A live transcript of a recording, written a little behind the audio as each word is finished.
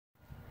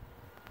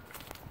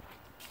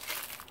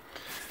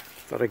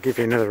Thought I'd give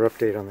you another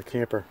update on the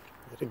camper.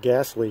 I had a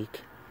gas leak,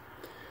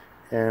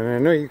 and I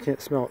know you can't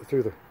smell it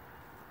through the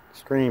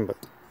screen,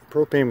 but the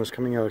propane was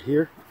coming out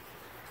here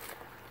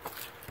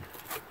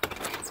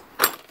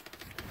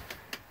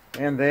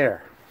and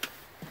there.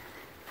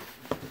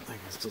 I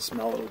can still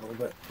smell it a little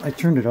bit. I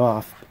turned it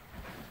off,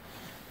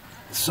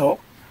 so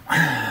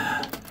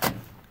I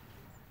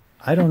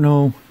don't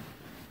know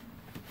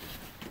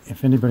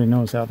if anybody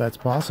knows how that's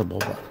possible,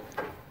 but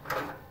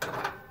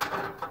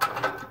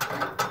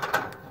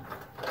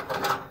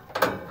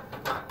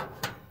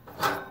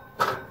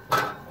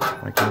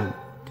I can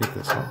get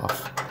this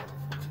off.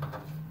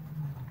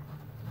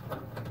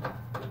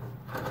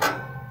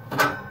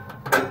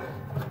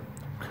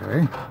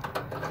 Okay.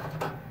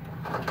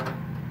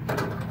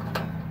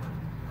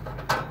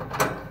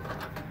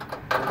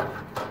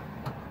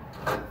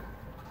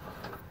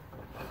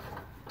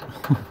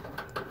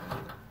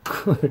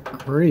 Good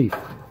grief.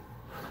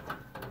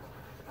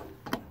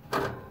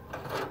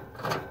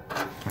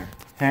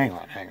 Hang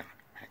on.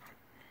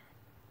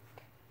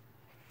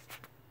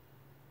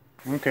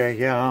 Okay,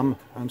 yeah,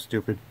 I'm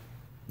stupid.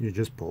 You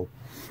just pull.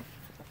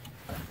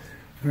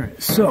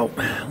 Alright, so,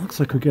 looks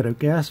like we got a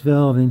gas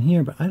valve in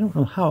here, but I don't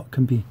know how it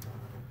can be.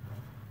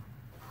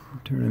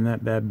 I'm turning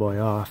that bad boy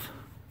off.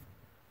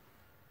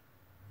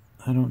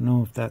 I don't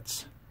know if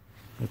that's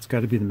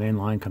got to be the main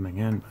line coming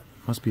in, but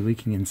it must be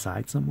leaking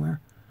inside somewhere.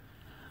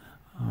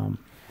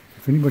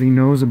 If anybody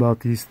knows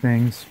about these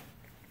things,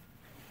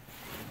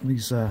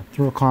 please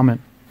throw a comment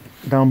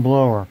down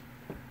below or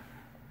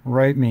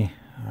write me.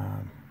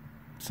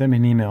 Send me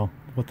an email,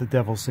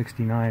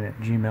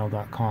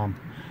 whatthedevil69@gmail.com.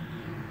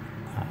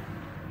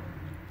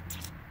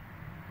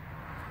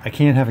 I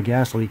can't have a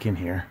gas leak in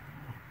here,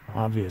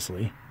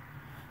 obviously.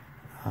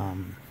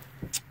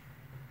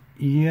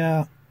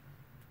 Yeah.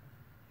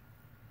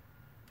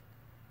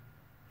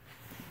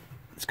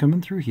 It's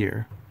coming through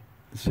here.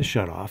 This is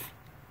shut off.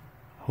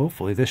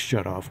 Hopefully this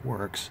shut off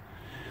works.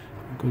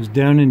 It goes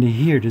down into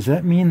here. Does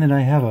that mean that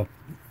I have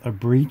a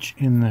breach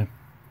in the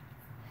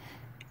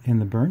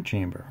burn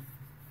chamber?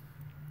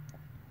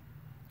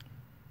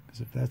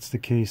 Because if that's the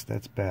case,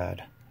 that's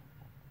bad.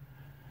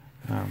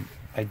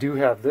 I do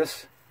have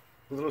this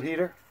little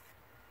heater,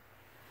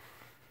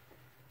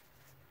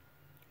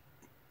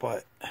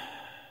 but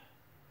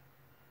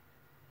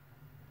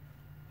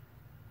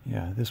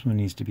yeah, this one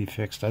needs to be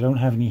fixed. I don't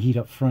have any heat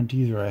up front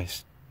either. I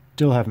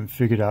still haven't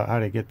figured out how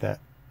to get that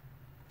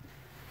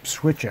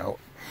switch out.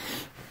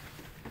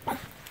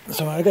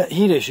 So I got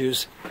heat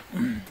issues.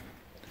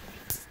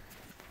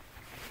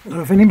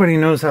 So if anybody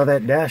knows how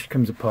that dash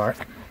comes apart,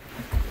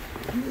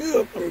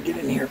 let me get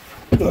in here.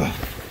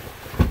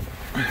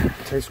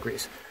 Tight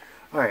squeeze.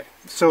 Alright,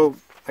 so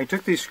I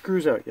took these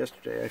screws out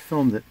yesterday. I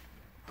filmed it.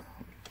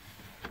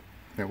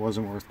 It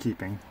wasn't worth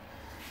keeping.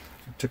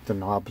 I took the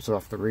knobs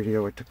off the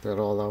radio. I took that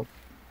all out.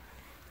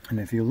 And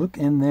if you look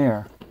in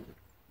there,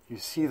 you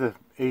see the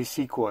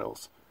AC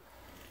coils.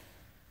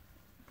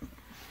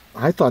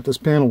 I thought this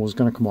panel was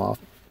going to come off,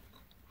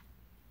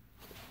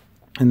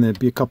 and there'd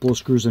be a couple of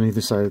screws on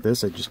either side of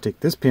this. I just take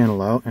this panel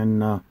out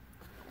and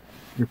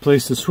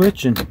replace the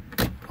switch, and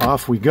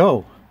off we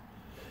go.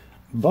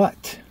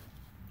 But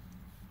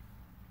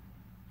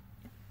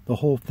the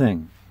whole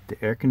thing,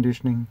 the air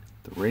conditioning,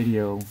 the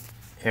radio,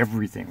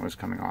 everything was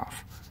coming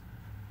off.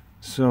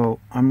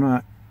 So I'm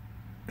not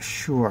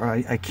sure.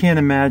 I can't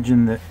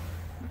imagine that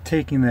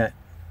taking that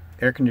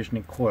air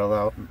conditioning coil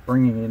out and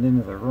bringing it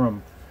into the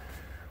room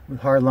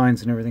with hard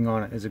lines and everything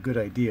on it is a good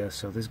idea.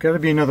 So there's got to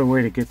be another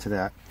way to get to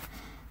that.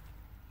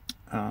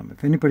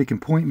 If anybody can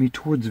point me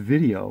towards a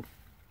video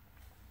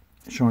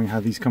showing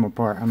how these come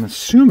apart, I'm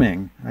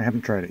assuming, I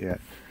haven't tried it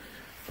yet,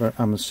 but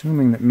I'm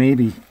assuming that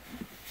maybe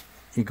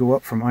you go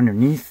up from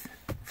underneath,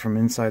 from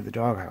inside the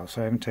doghouse.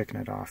 I haven't taken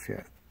it off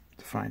yet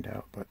to find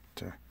out, but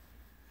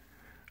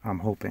I'm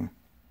hoping.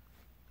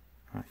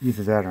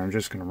 Either that or I'm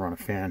just going to run a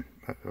fan,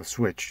 a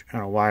switch,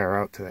 and a wire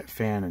out to that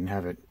fan and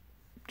have it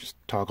just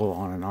toggle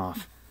on and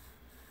off.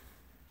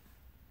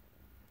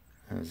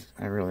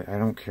 I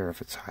don't care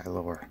if it's high,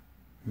 low, or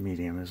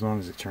medium, as long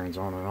as it turns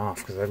on and off,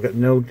 because I've got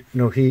no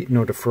heat,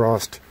 no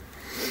defrost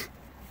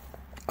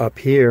up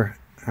here,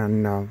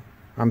 and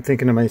I'm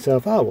thinking to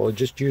myself, oh well,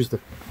 just use the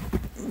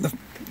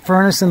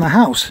furnace in the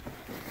house.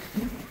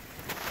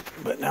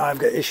 But now I've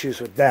got issues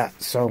with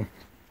that, so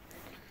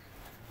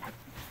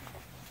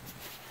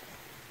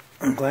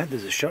I'm glad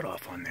there's a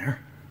shut-off on there.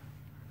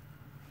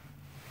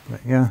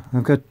 But yeah,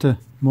 I've got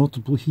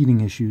multiple heating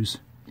issues.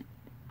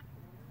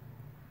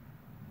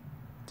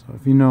 So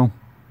if you know,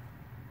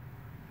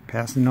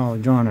 pass the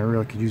knowledge on. I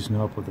really could use some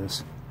help with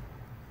this.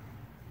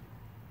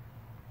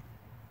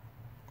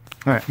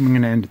 Alright, I'm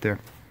going to end it there.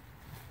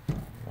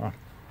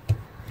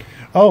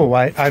 Oh,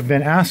 I've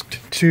been asked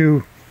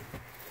to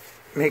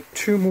make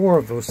 2 more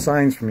of those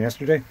signs from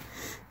yesterday.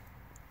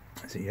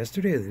 Is it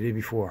yesterday or the day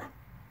before?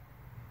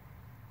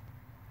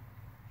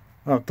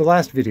 Oh, the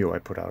last video I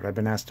put out. I've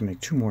been asked to make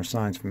 2 more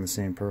signs from the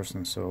same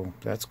person, so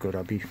that's good.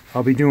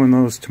 I'll be doing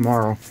those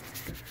tomorrow.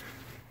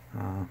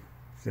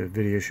 The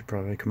video should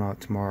probably come out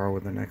tomorrow or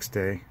the next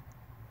day.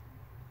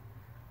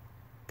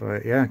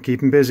 But yeah,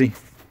 keep him busy.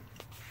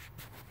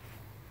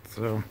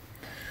 So,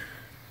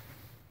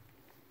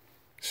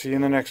 see you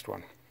in the next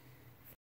one.